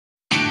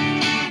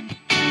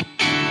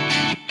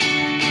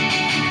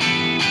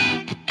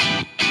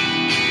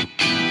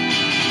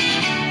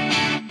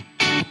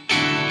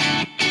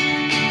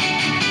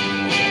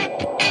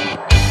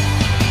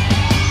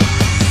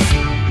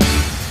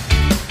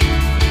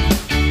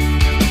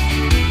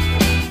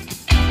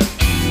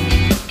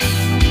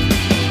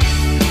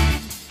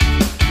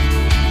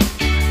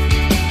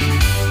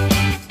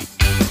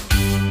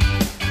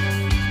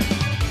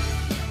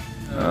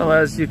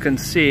you can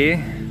see,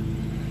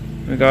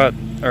 we got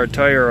our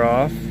tire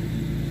off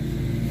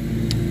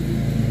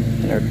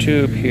and our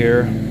tube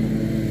here.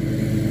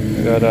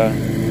 We gotta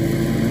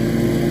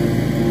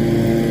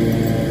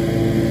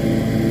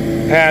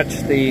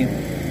patch the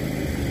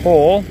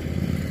hole.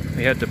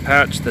 We had to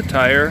patch the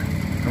tire,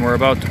 and we're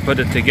about to put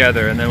it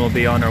together, and then we'll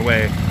be on our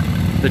way.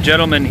 The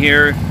gentleman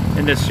here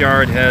in this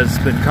yard has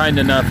been kind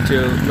enough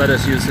to let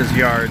us use his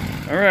yard.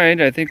 All right,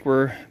 I think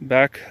we're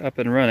back up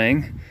and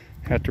running.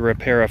 Had to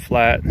repair a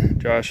flat.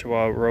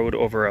 Joshua rode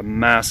over a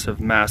massive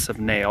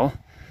nail.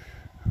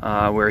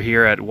 We're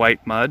here at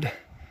White Mud,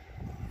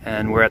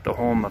 and we're at the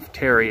home of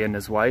Terry and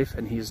his wife,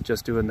 and he's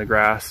just doing the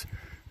grass.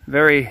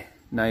 Very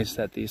nice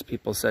that these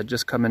people said,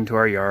 just come into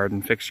our yard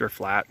and fix your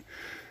flat.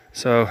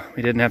 So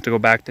we didn't have to go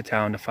back to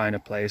town to find a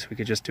place. We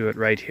could just do it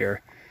right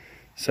here.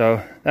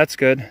 So that's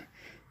good.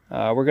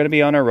 We're gonna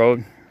be on our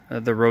road,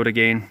 the road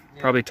again.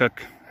 Probably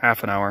took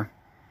half an hour.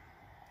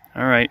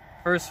 All right.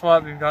 First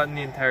swap we've gotten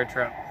the entire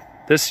trip.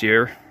 This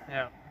year.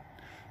 Yeah.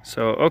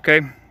 So, okay,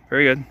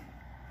 very good.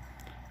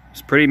 It's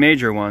a pretty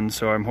major one,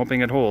 so I'm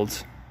hoping it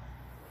holds.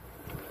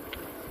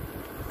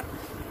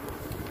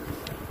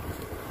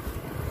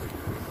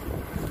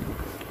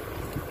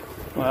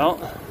 Well,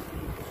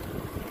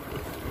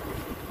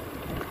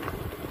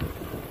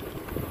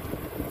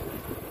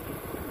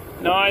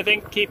 no, I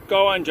think keep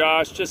going,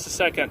 Josh, just a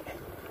second.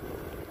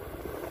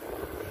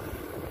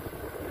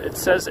 It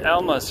says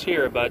Alma's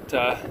here, but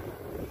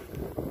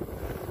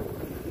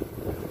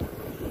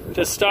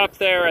just stop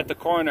there at the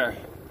corner.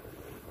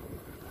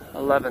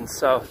 11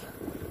 South.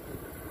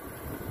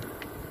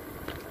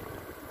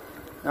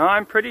 Now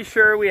I'm pretty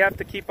sure we have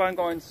to keep on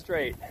going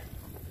straight.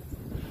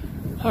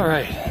 All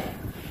right,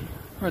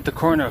 we're at the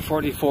corner of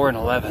 44 and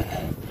 11.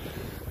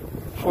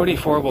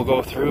 44 will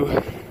go through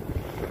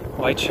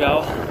White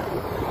Shell.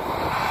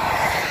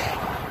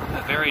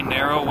 A very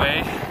narrow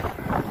way.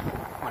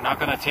 We're not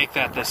gonna take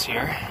that this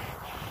year.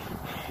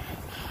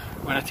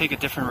 We're gonna take a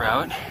different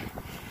route,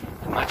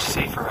 a much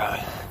safer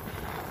route.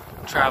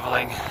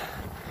 Traveling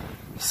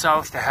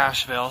south to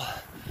Asheville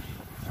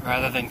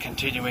rather than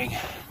continuing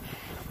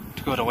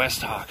to go to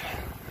West Hawk.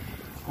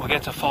 We'll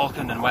get to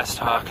Falcon and West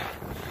Hawk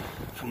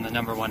from the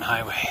 #1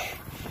 highway.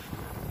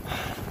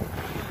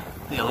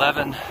 The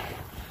 11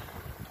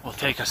 will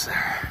take us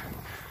there.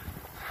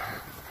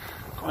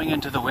 Going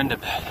into the wind a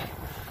bit.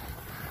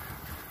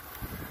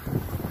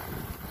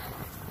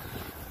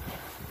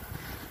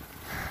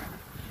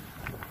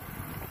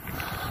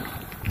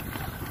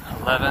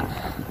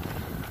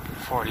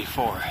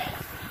 $11.44.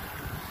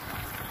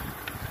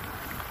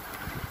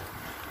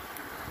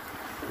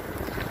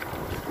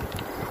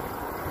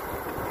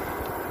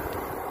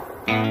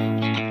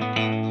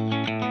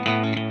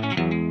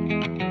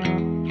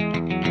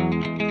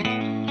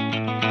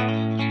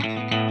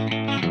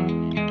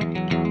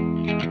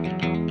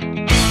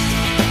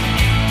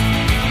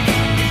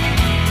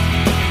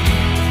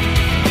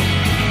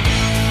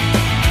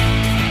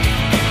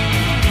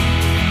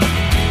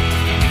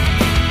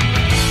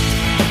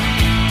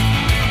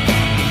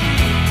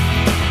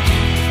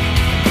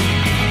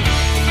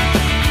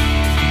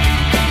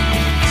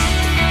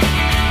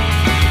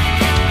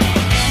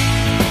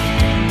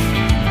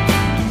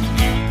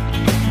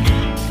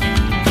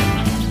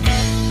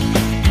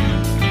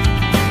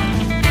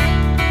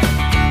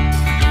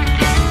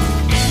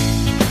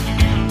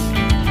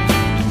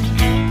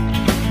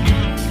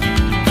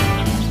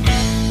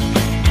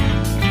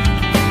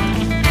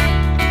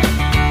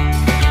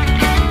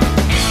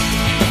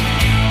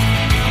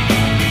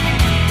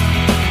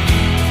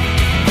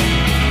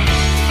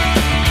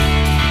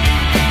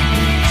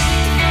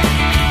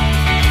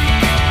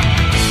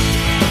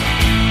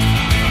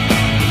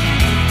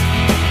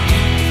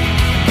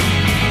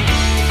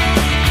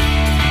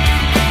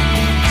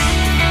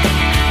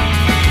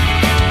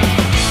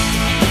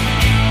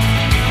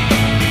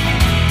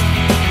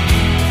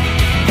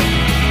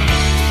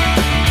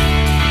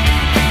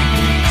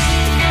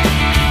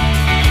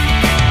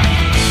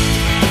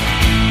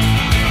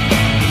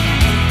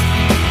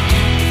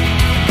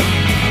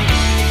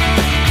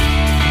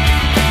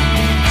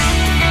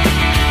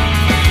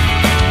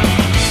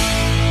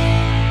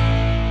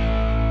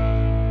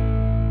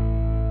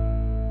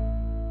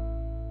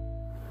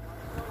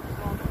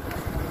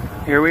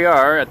 Here we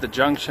are at the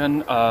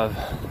junction of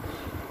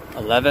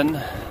 11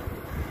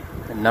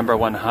 and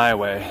 #1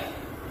 highway.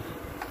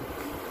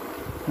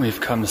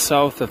 We've come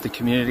south of the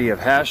community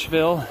of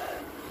Asheville,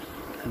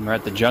 and we're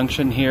at the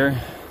junction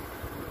here.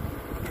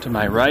 To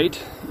my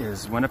right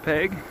is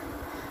Winnipeg.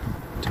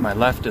 To my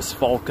left is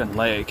Falcon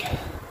Lake.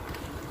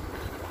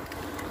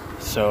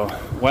 So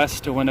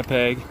west to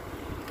Winnipeg,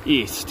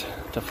 east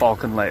to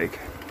Falcon Lake.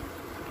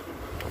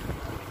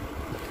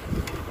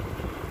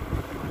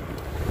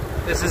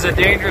 This is a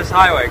dangerous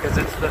highway because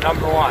it's the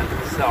 #1,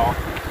 so,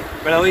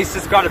 but at least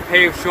it's got a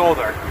paved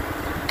shoulder.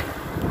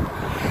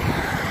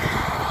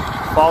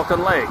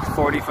 Falcon Lake,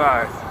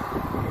 45.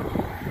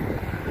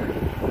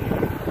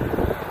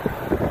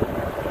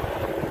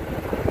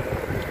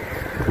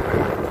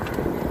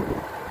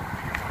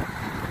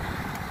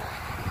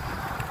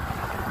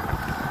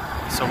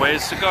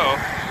 ways to go.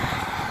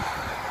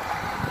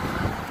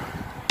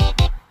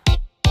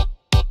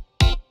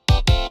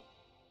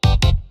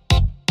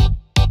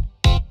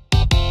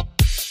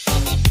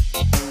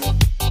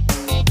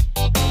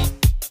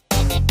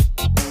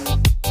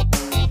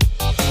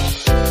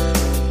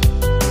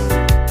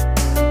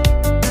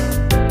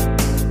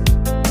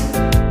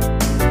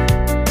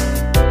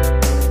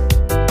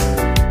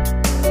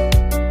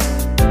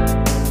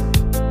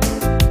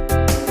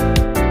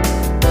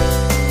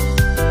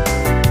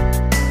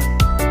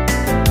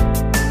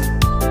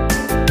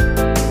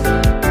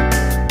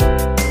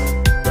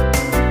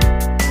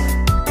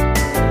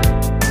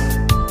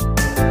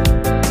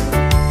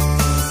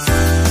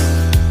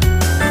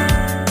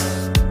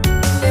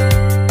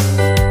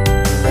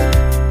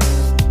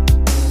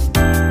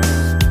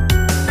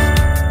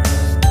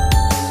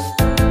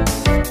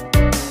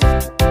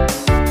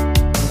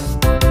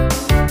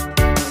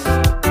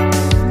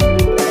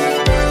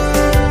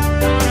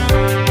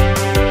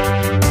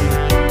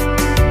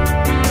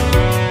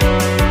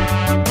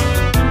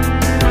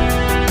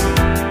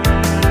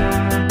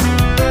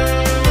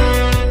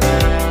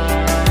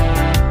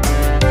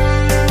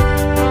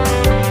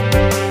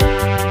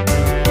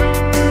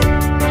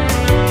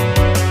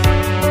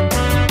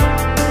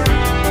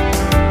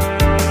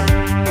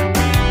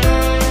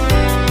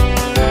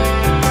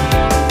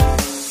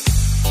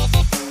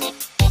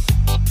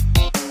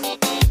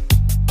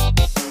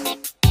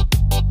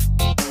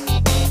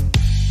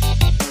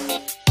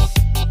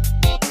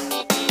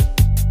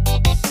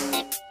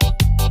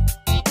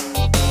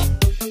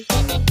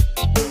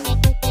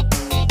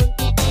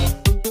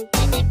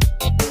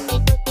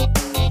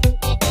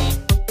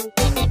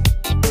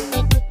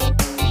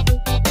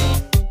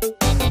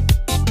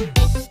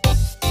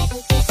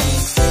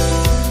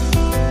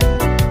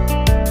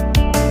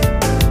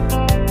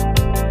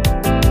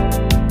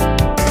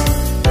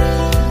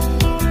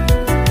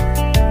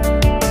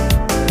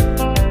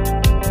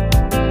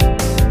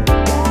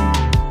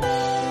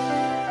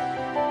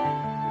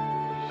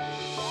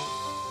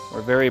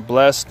 We're very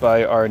blessed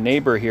by our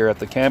neighbor here at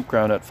the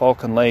campground at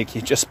Falcon Lake.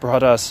 He just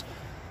brought us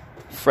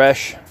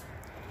fresh,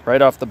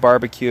 right off the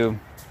barbecue,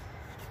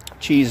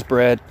 cheese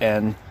bread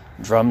and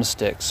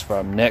drumsticks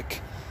from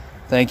Nick.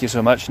 Thank you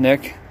so much,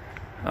 Nick.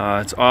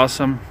 It's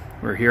awesome.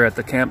 We're here at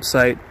the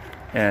campsite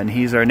and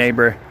he's our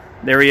neighbor.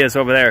 There he is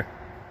over there.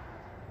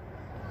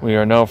 We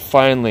are now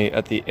finally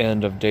at the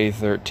end of day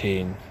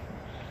 13.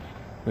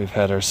 We've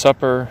had our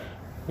supper.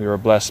 We were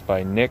blessed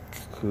by Nick,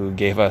 who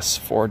gave us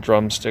 4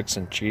 drumsticks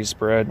and cheese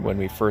bread when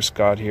we first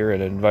got here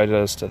and invited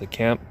us to the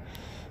camp.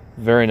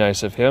 Very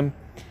nice of him.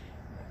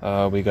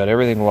 We got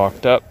everything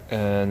locked up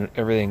and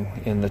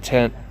everything in the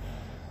tent.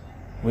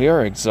 We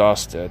are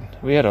exhausted.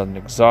 We had an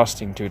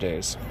exhausting 2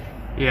 days.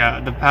 Yeah,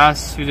 the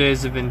past 2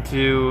 days have been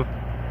 2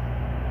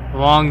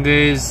 long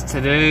days.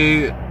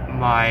 Today,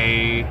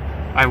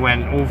 I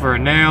went over a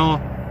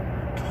nail,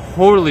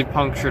 totally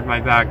punctured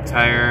my back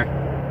tire,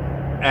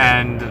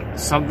 and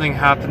something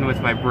happened with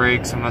my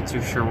brakes. I'm not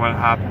too sure what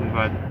happened,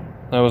 but...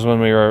 That was when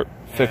we were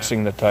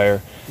fixing the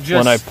tire.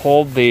 When I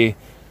pulled the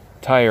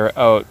tire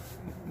out,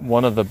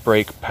 one of the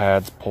brake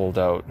pads pulled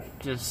out.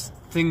 Just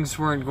things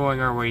weren't going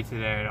our way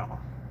today at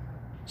all.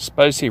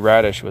 Spicy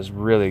radish was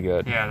really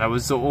good. Yeah, that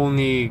was the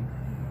only...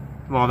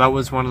 Well, that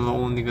was one of the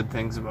only good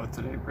things about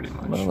today, pretty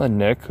much. Well, and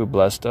Nick, who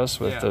blessed us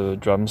with the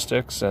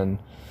drumsticks and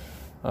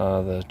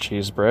the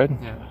cheese bread.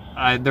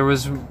 Yeah, there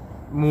was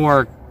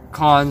more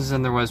cons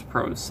than there was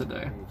pros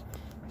today.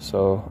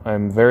 So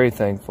I'm very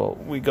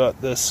thankful we got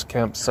this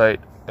campsite,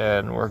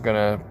 and we're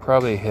gonna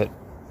probably hit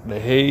the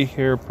hay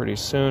here pretty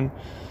soon.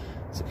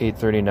 It's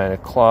 8:30, 9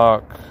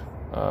 o'clock.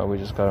 We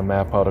just gotta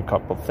map out a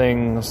couple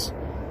things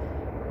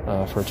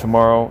for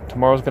tomorrow.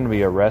 Tomorrow's gonna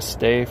be a rest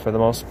day for the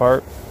most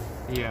part.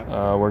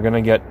 Yeah. We're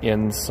gonna get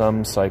in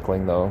some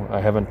cycling though. I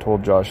haven't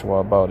told Joshua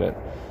about it.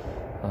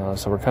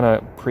 So we're kind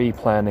of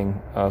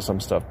pre-planning some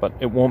stuff, but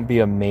it won't be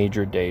a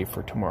major day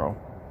for tomorrow.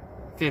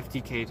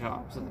 50K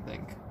tops, I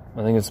think.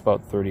 I think it's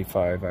about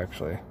 35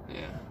 actually.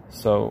 Yeah.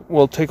 So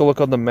we'll take a look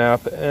on the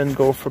map and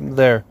go from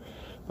there.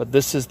 But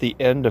this is the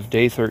end of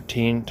day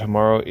 13.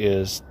 Tomorrow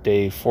is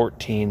day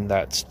 14.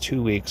 That's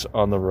 2 weeks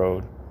on the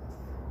road.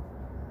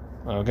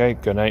 Okay,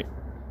 good night.